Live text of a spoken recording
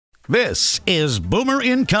This is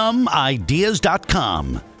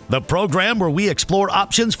BoomerIncomeIdeas.com, the program where we explore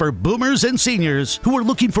options for boomers and seniors who are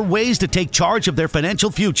looking for ways to take charge of their financial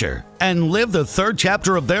future and live the third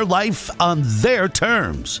chapter of their life on their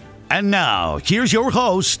terms. And now, here's your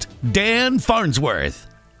host, Dan Farnsworth.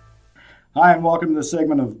 Hi, and welcome to this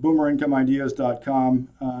segment of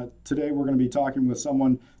BoomerIncomeIdeas.com. Today we're going to be talking with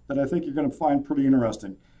someone that I think you're going to find pretty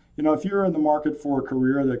interesting. You know, if you're in the market for a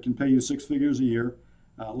career that can pay you six figures a year,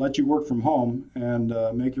 let you work from home and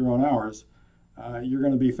make your own hours, you're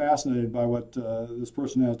going to be fascinated by what this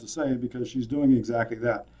person has to say, because she's doing exactly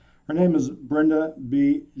that. Her name is Brenda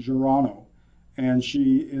Bejarano, and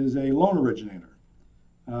she is a loan originator.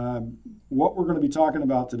 What we're going to be talking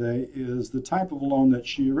about today is the type of loan that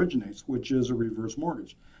she originates, which is a reverse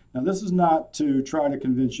mortgage. Now, this is not to try to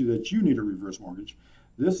convince you that you need a reverse mortgage.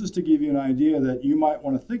 This is to give you an idea that you might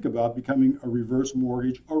want to think about becoming a reverse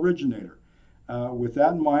mortgage originator. With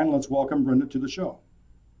that in mind, let's welcome Brenda to the show.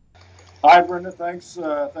 Hi, Brenda. Thanks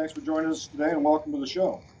for joining us today, and welcome to the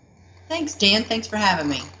show. Thanks, Dan. Thanks for having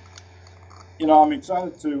me. You know, I'm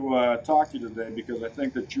excited to talk to you today because I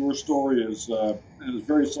think that your story is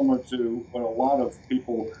very similar to what a lot of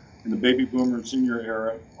people in the baby boomer and senior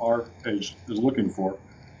era, our age, is looking for.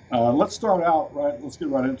 Let's start out, let's get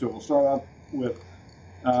right into it. We'll start out with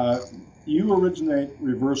you originate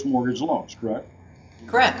reverse mortgage loans, correct?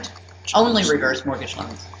 Correct. Only reverse mortgage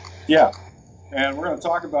loans. Yeah. And we're going to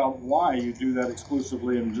talk about why you do that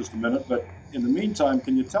exclusively in just a minute. But in the meantime,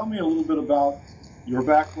 can you tell me a little bit about your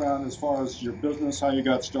background as far as your business, how you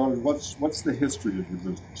got started? What's the history of your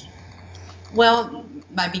business? Well,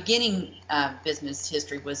 my beginning business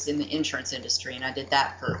history was in the insurance industry, and I did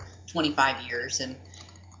that for 25 years. And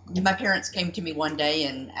my parents came to me one day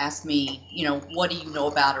and asked me, you know, what do you know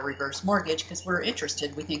about a reverse mortgage? Because we're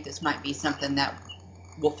interested. We think this might be something that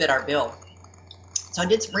will fit our bill. So I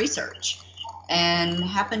did some research and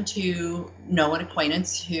happened to know an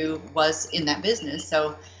acquaintance who was in that business.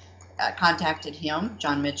 So I contacted him,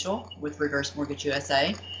 John Mitchell, with Reverse Mortgage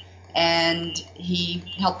USA, and he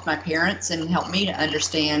helped my parents and helped me to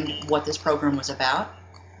understand what this program was about.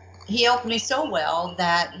 He helped me so well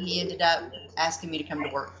that he ended up asking me to come to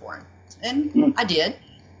work for him, and I did.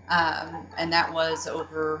 And that was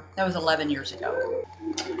 11 years ago.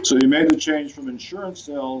 So you made the change from insurance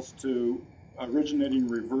sales to originating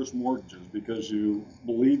reverse mortgages because you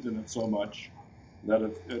believed in it so much that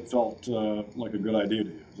it felt like a good idea to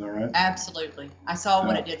you. Is that right? Absolutely. I saw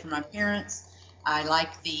what it did for my parents. I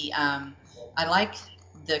like the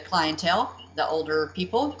clientele, the older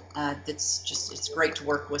people. It's great to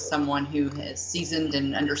work with someone who is seasoned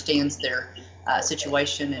and understands their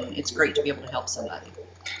situation, and it's great to be able to help somebody.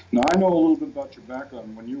 Now, I know a little bit about your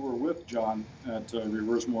background. When you were with John at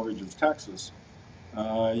Reverse Mortgage of Texas,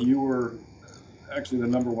 you were actually the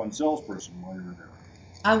 #1 salesperson while you were there.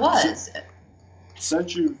 I was.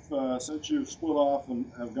 Since you've split off and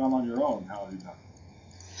have gone on your own, how have you done?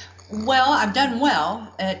 Well, I've done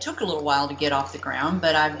well. It took a little while to get off the ground,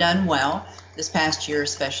 but I've done well this past year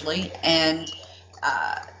especially. And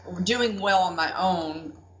doing well on my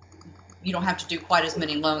own, you don't have to do quite as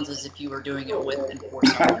many loans as if you were doing it with and for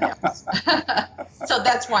someone else. So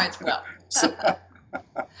that's why it's well.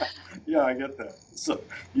 Yeah, I get that. So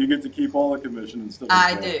you get to keep all the commission instead of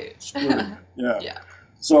splitting it. Yeah. Yeah.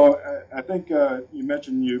 So I think you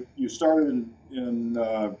mentioned you started in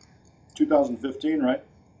 2015, right?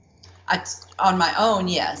 On my own,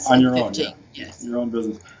 yes. On your 15, own, yeah. Yes. Your own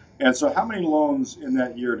business. And so how many loans in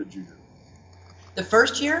that year did you do? The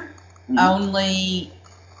first year, only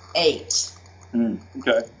 8.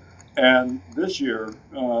 Okay. And this year,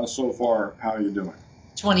 so far, how are you doing?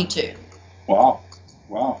 22. Wow.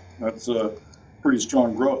 That's a pretty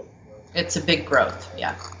strong growth. It's a big growth,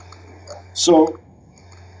 yeah. So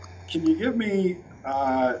can you give me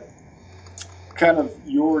kind of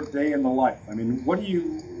your day in the life? I mean, what do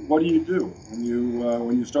you do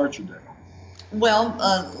when you start your day? Well,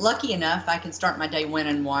 lucky enough, I can start my day when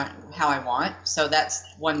and how I want. So that's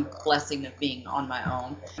one blessing of being on my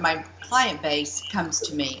own. My client base comes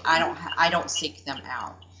to me. I don't seek them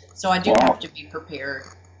out. So I do have to be prepared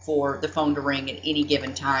for the phone to ring at any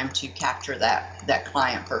given time to capture that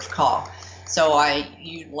client first call. So I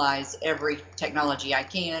utilize every technology I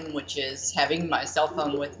can, which is having my cell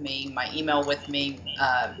phone with me, my email with me,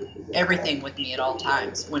 everything with me at all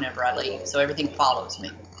times whenever I leave. So everything follows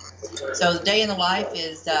me. So the day in the life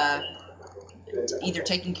is either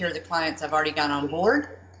taking care of the clients I've already got on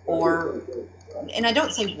board, and I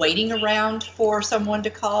don't say waiting around for someone to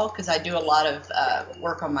call, because I do a lot of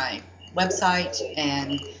work on my website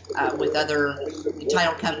and with other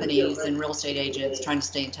title companies and real estate agents, trying to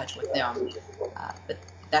stay in touch with them. But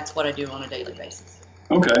that's what I do on a daily basis.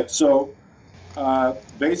 Okay, so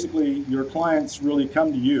basically your clients really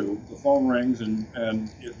come to you, the phone rings, and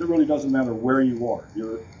it really doesn't matter where you are.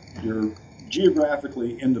 You're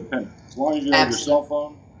geographically independent. As long as you have your cell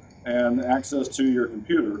phone and access to your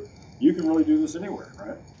computer, you can really do this anywhere,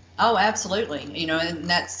 right? Oh, absolutely. And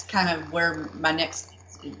that's kind of where my next,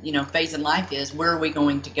 phase in life is. Where are we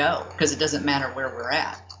going to go? Because it doesn't matter where we're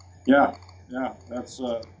at. Yeah, that's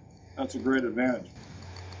a great advantage.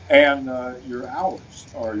 And your hours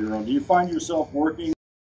are your own. Do you find yourself working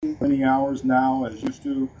many hours now as you used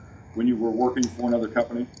to when you were working for another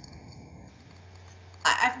company?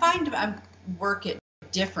 I find I work it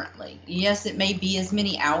differently. Yes, it may be as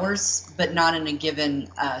many hours, but not in a given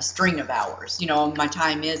string of hours. My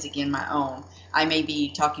time is, again, my own. I may be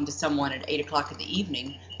talking to someone at 8 o'clock in the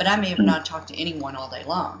evening, but I may have not talked to anyone all day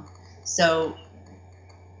long. So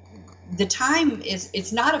the time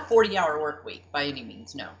it's not a 40-hour work week by any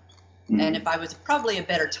means, no. And if I was probably a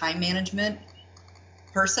better time management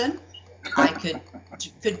person, I could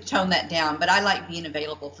tone that down, but I like being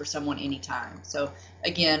available for someone anytime. So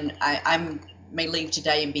again, I may leave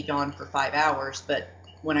today and be gone for 5 hours, but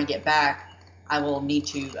when I get back, I will need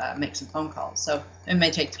to make some phone calls. So it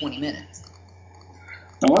may take 20 minutes.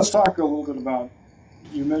 Now let's talk a little bit about,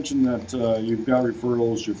 you mentioned that you've got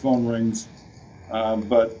referrals, your phone rings,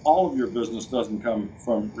 but all of your business doesn't come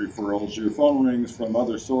from referrals. Your phone rings from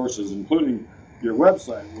other sources, including your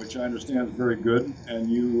website, which I understand is very good,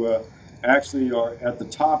 and you actually are at the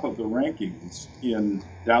top of the rankings in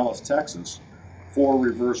Dallas, Texas for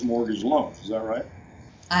reverse mortgage loans. Is that right?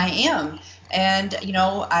 I am. And,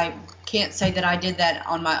 I can't say that I did that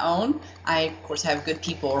on my own. I, of course, have good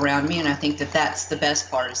people around me, and I think that that's the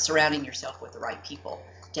best part, is surrounding yourself with the right people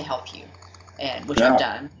to help you, and which I've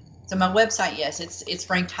done. So my website, yes, it's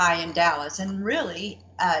ranked high in Dallas. And really,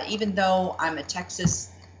 even though I'm a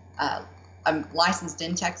Texas, I'm licensed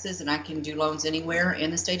in Texas and I can do loans anywhere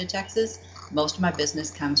in the state of Texas, most of my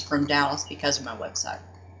business comes from Dallas because of my website.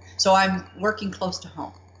 So I'm working close to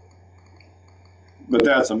home. But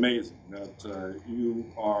that's amazing that you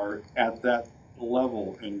are at that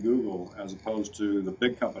level in Google as opposed to the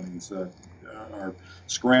big companies that are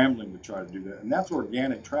scrambling to try to do that. And that's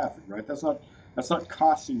organic traffic, right? That's not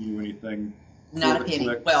costing you anything. Not a penny.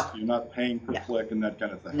 Clicks. Well, you're not paying per click and that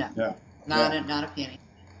kind of thing. No, yeah, not a penny.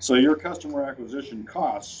 So your customer acquisition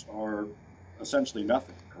costs are essentially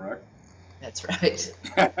nothing, correct? That's right.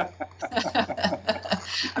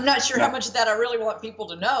 I'm not sure how much of that I really want people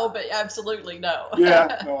to know, but absolutely no.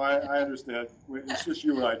 Yeah, no, I understand. It's just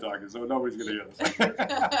you and I talking, so nobody's going to hear this.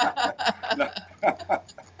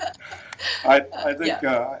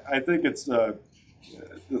 I think it's the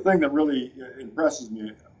thing that really impresses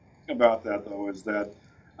me about that, though, is that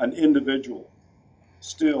an individual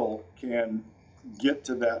still can get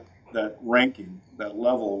to that ranking, that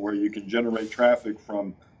level where you can generate traffic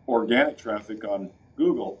from organic traffic on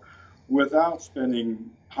Google without spending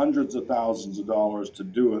hundreds of thousands of dollars to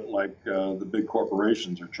do it like the big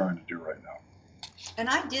corporations are trying to do right now. And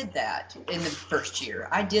I did that in the first year.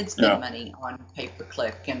 I did spend money on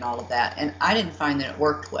pay-per-click and all of that, and I didn't find that it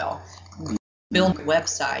worked well. Building a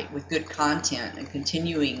website with good content and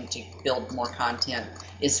continuing to build more content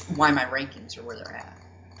is why my rankings are where they're at.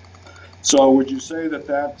 So would you say that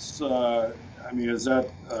that's, is that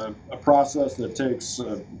a process that takes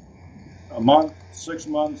a month, 6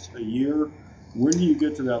 months, a year? When do you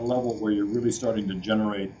get to that level where you're really starting to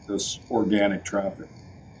generate this organic traffic?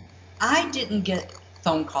 I didn't get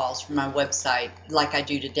phone calls from my website like I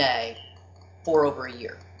do today for over a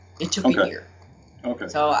year. It took a year. Okay.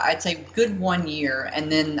 So I'd say good 1 year,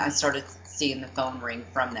 and then I started seeing the phone ring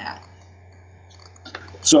from that.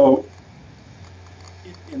 So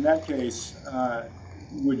in that case,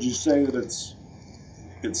 would you say that it's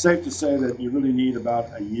safe to say that you really need about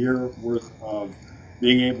a year worth of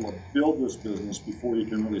being able to build this business before you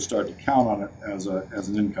can really start to count on it as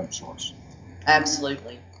an income source?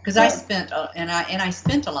 Absolutely, because I spent I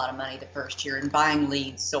spent a lot of money the first year in buying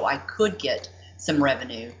leads so I could get some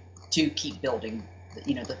revenue to keep building,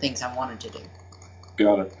 the things I wanted to do.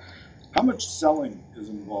 Got it. How much selling is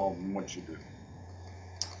involved in what you do?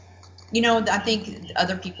 I think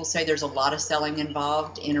other people say there's a lot of selling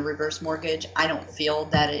involved in a reverse mortgage. I don't feel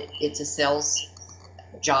that it's a sales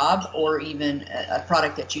job or even a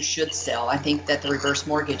product that you should sell. I think that the reverse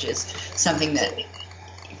mortgage is something that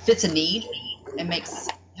fits a need and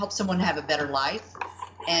helps someone have a better life.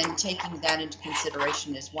 And taking that into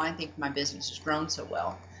consideration is why I think my business has grown so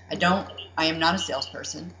well. I am not a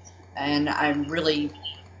salesperson, and I really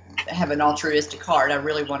have an altruistic heart. I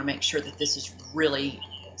really want to make sure that this is really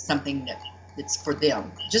something that that's for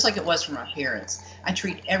them, just like it was for my parents. I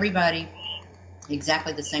treat everybody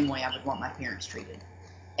exactly the same way I would want my parents treated,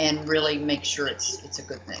 and really make sure it's a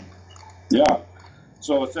good thing. Yeah.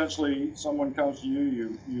 So essentially, someone comes to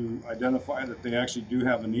you, you identify that they actually do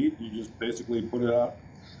have a need. You just basically put it out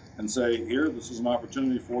and say, here, this is an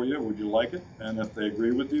opportunity for you. Would you like it? And if they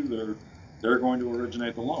agree with you, they're going to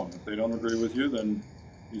originate the loan. If they don't agree with you, then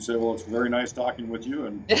you say, well, it's very nice talking with you.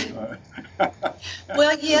 And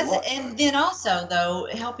well, yes, and then also, though,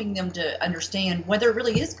 helping them to understand whether it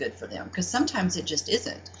really is good for them, because sometimes it just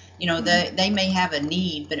isn't. You know, they may have a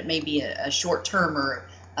need, but it may be a short-term or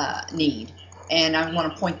need. And I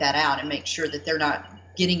want to point that out and make sure that they're not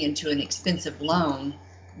getting into an expensive loan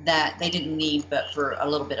that they didn't need but for a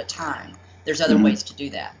little bit of time. There's other ways to do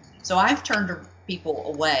that. So I've turned people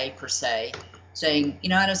away, per se, saying, you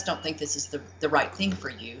know, I just don't think this is the right thing for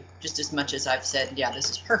you, just as much as I've said, yeah, this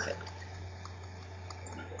is perfect.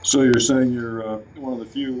 So you're saying you're one of the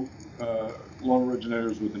few loan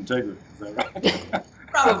originators with integrity, is that right?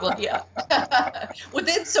 Probably, yeah.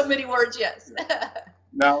 Within so many words, yes.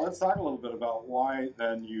 Now, let's talk a little bit about why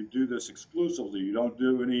then you do this exclusively. You don't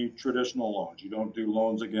do any traditional loans. You don't do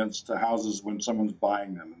loans against houses when someone's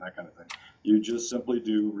buying them and that kind of thing. You just simply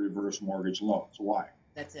do reverse mortgage loans. Why?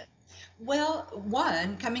 That's it. Well,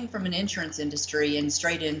 one, coming from an insurance industry and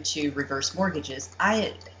straight into reverse mortgages,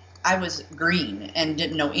 I was green and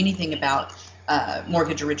didn't know anything about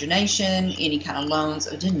mortgage origination, any kind of loans.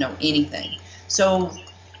 I didn't know anything. So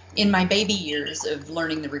in my baby years of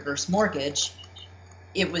learning the reverse mortgage,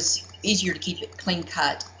 it was easier to keep it clean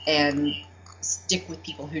cut and stick with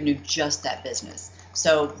people who knew just that business.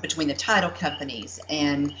 So between the title companies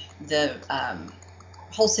and the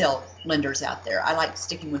wholesale lenders out there, I like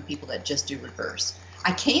sticking with people that just do reverse.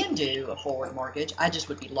 I can do a forward mortgage, I just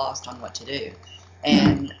would be lost on what to do.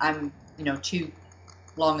 And I'm, you know, too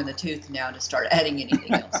long in the tooth now to start adding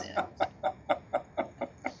anything else in.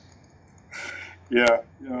 Yeah,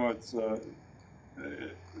 you know, it's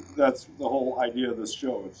that's the whole idea of this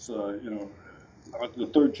show. It's you know, the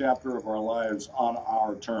third chapter of our lives on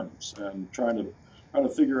our terms, and trying to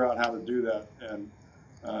figure out how to do that and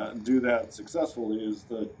do that successfully is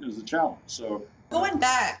the challenge. So going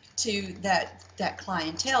back to that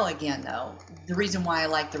clientele again, though, the reason why I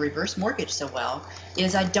like the reverse mortgage so well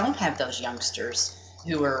is I don't have those youngsters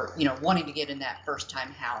who are, you know, wanting to get in that first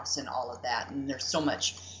time house and all of that, and there's so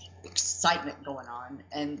much excitement going on,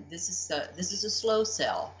 and this is a slow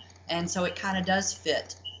sell, and so it kind of does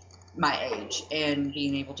fit my age and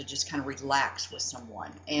being able to just kind of relax with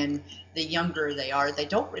someone. And the younger they are, they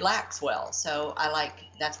don't relax well, so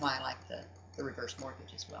that's why I like the reverse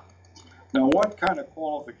mortgage as well. now, what kind of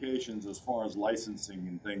qualifications as far as licensing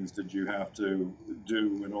and things did you have to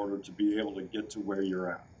do in order to be able to get to where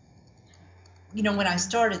you're at? You know, when I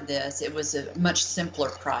started this, it was a much simpler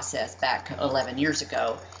process back 11 years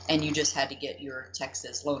ago, and you just had to get your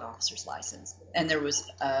Texas loan officer's license. And there was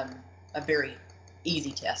a very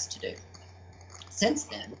easy test to do. Since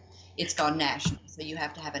then, it's gone national. So you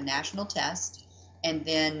have to have a national test, and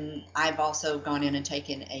then I've also gone in and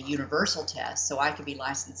taken a universal test, so I could be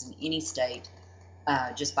licensed in any state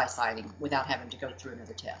just by signing without having to go through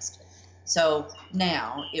another test. So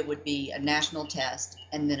now it would be a national test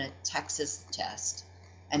and then a Texas test.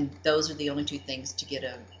 And those are the only two things to get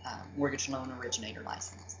a mortgage loan originator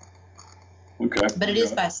license. Okay. But it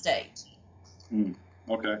is by state.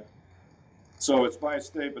 Okay. So it's by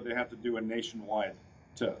state, but they have to do a nationwide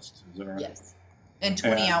test. Is that right? Yes. And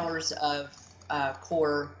 20 hours of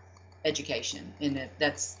core education. And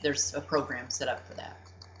there's a program set up for that.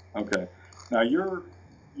 Okay. Now you're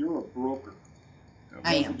a broker.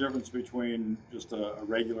 I am. What's the difference between just a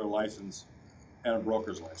regular license and a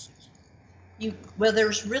broker's license? Well,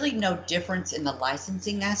 there's really no difference in the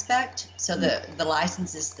licensing aspect. So the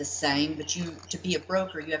license is the same, but to be a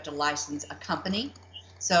broker, you have to license a company.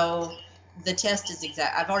 So the test is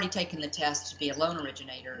exact. I've already taken the test to be a loan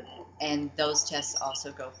originator, and those tests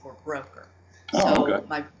also go for broker.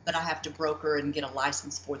 But I have to broker and get a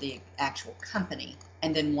license for the actual company,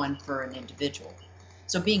 and then one for an individual.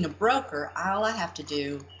 So being a broker, all I have to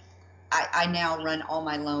do, I now run all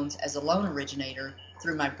my loans as a loan originator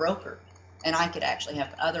through my broker. And I could actually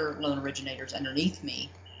have other loan originators underneath me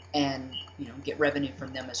and, you know, get revenue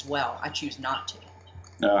from them as well. I choose not to.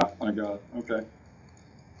 Yeah, I got it. Okay.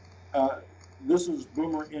 This is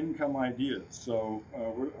Boomer Income Ideas. So I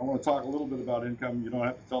want to talk a little bit about income. You don't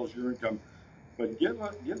have to tell us your income, but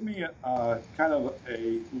give me a kind of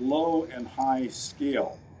a low and high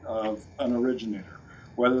scale of an originator,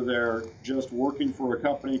 whether they're just working for a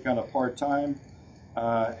company kind of part-time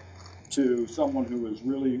to someone who is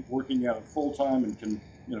really working at it full-time and can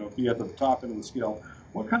be at the top end of the scale,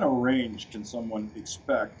 what kind of range can someone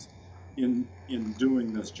expect in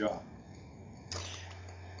doing this job?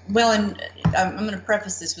 Well, and I'm going to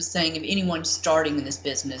preface this with saying, if anyone's starting in this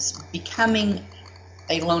business, becoming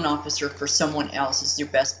a loan officer for someone else is your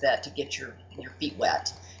best bet to get your feet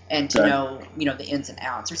wet and to know the ins and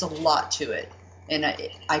outs. There's a lot to it, and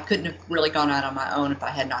I couldn't have really gone out on my own if I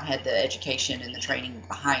had not had the education and the training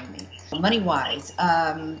behind me. Money wise,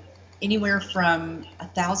 anywhere from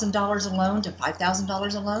 $1,000 a loan to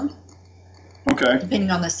 $5,000 a loan. Okay.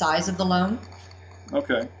 Depending on the size of the loan.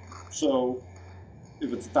 Okay. So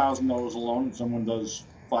if it's $1,000 a loan and someone does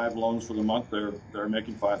 5 loans for the month, they're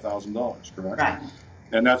making $5,000, correct? Right.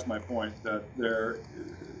 And that's my point, that they're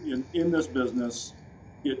in this business,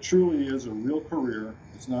 it truly is a real career.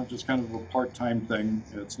 It's not just kind of a part-time thing.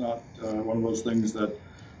 It's not one of those things that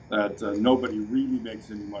nobody really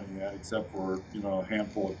makes any money at, except for a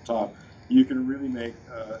handful at the top. You can really make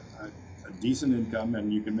a decent income,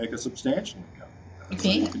 and you can make a substantial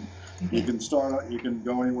income. You can start out. You can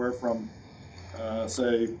go anywhere from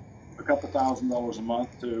say a couple $1,000s a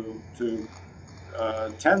month to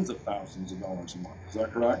tens of thousands of dollars a month. Is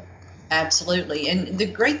that correct? Absolutely. And the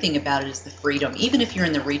great thing about it is the freedom. Even if you're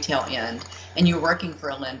in the retail end and you're working for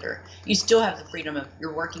a lender, you still have the freedom of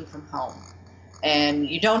you're working from home. And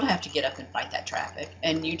you don't have to get up and fight that traffic.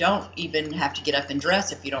 And you don't even have to get up and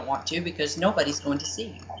dress if you don't want to, because nobody's going to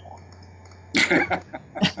see you.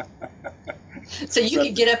 So you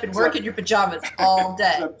can get up and work in your pajamas all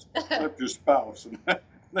day. Except your spouse.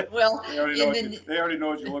 Well, they already know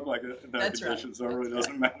what you look like in that condition, right. So it really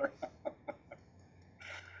doesn't matter.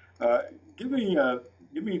 Give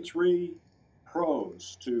me 3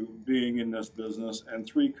 pros to being in this business and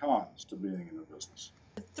 3 cons to being in the business.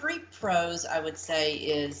 The 3 pros I would say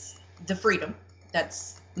is the freedom.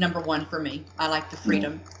 That's number 1 for me. I like the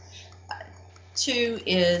freedom. 2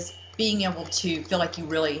 is being able to feel like you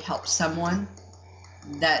really helped someone.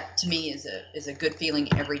 That to me is a good feeling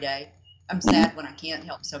every day. I'm sad when I can't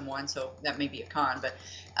help someone, so that may be a con, but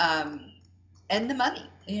and the money,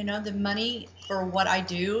 the money for what I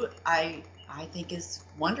do, I think is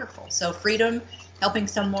wonderful. So freedom, helping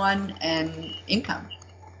someone, and income.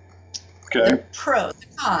 Okay. The pros, the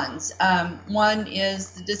cons. 1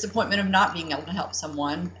 is the disappointment of not being able to help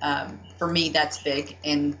someone. For me, that's big,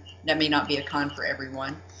 and that may not be a con for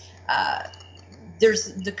everyone.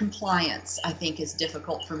 There's the compliance, I think, is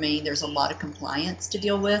difficult for me. There's a lot of compliance to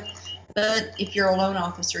deal with. But if you're a loan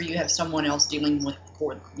officer, you have someone else dealing with,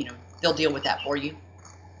 they'll deal with that for you.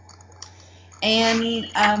 And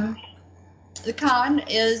the con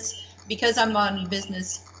is, because I'm on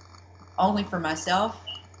business only for myself,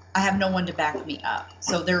 I have no one to back me up.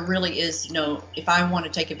 So there really is no, if I want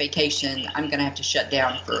to take a vacation, I'm going to have to shut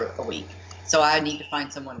down for a week. So I need to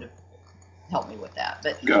find someone to help me with that.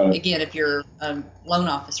 But again, if you're a loan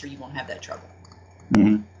officer, you won't have that trouble.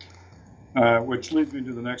 Mm-hmm. Which leads me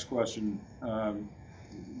to the next question,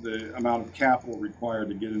 the amount of capital required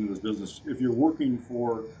to get into this business. If you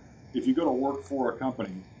go to work for a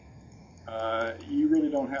company, you really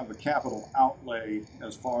don't have the capital outlay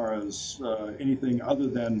as far as anything other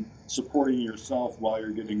than supporting yourself while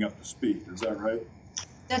you're getting up to speed. Is that right?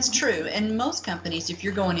 That's true. And most companies, if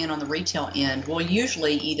you're going in on the retail end, will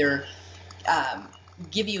usually either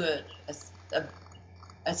give you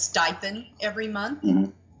a stipend every month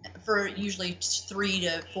for usually 3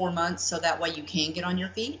 to 4 months, so that way you can get on your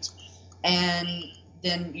feet. And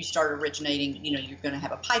then you start originating, you're going to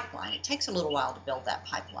have a pipeline. It takes a little while to build that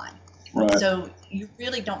pipeline. Right. So you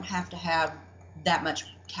really don't have to have that much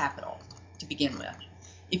capital to begin with.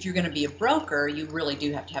 If you're going to be a broker, you really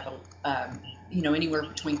do have to have anywhere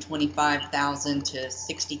between $25,000 to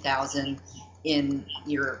 $60,000 in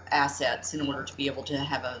your assets in order to be able to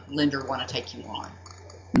have a lender want to take you on.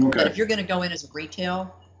 Okay. But if you're going to go in as a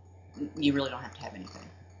retail, you really don't have to have anything.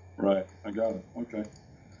 Right. I got it. Okay.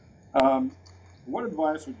 What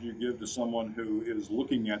advice would you give to someone who is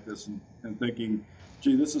looking at this and thinking,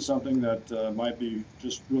 gee, this is something that might be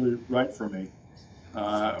just really right for me?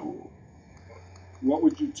 What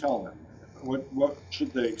would you tell them? What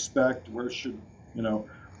should they expect? Where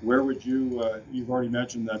would you, you've already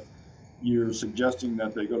mentioned that you're suggesting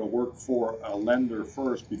that they go to work for a lender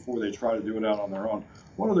first before they try to do it out on their own.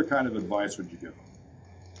 What other kind of advice would you give them?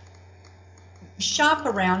 Shop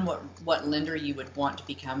around what lender you would want to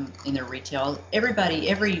become in their retail.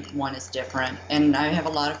 Everyone is different, and I have a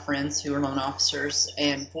lot of friends who are loan officers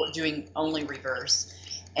and doing only reverse,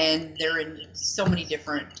 and they're in so many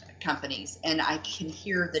different companies, and I can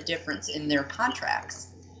hear the difference in their contracts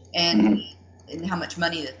and how much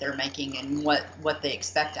money that they're making and what they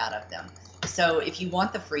expect out of them. So if you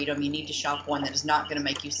want the freedom, you need to shop one that is not going to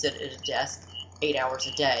make you sit at a desk 8 hours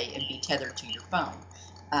a day and be tethered to your phone.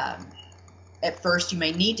 At first, you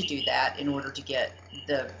may need to do that in order to get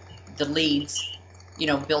the leads,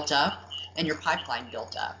 built up and your pipeline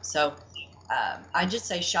built up. So I just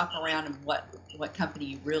say shop around and what company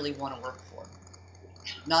you really want to work for.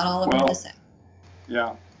 Not all of them are the same.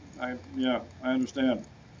 Yeah, I understand.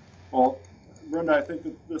 Well, Brenda, I think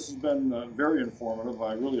that this has been very informative.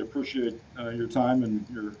 I really appreciate your time and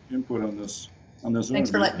your input on this interview. Thanks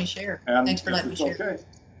for letting me share. And Thanks for letting me share.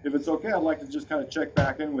 If it's okay, I'd like to just kind of check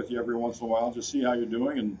back in with you every once in a while, just see how you're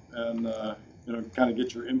doing and kind of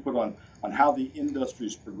get your input on how the industry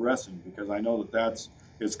is progressing, because I know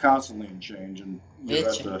it's constantly in change, and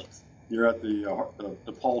you're at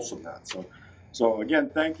the pulse of that. So again,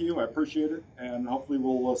 thank you. I appreciate it, and hopefully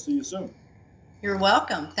we'll see you soon. You're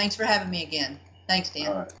welcome. Thanks for having me again. Thanks, Dan.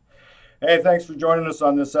 All right. Hey, thanks for joining us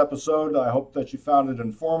on this episode. I hope that you found it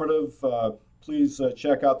informative. Please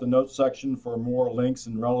check out the notes section for more links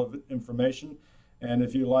and relevant information. And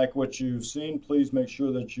if you like what you've seen, please make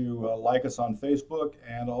sure that you like us on Facebook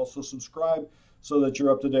and also subscribe so that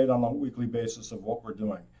you're up to date on a weekly basis of what we're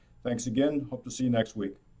doing. Thanks again. Hope to see you next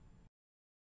week.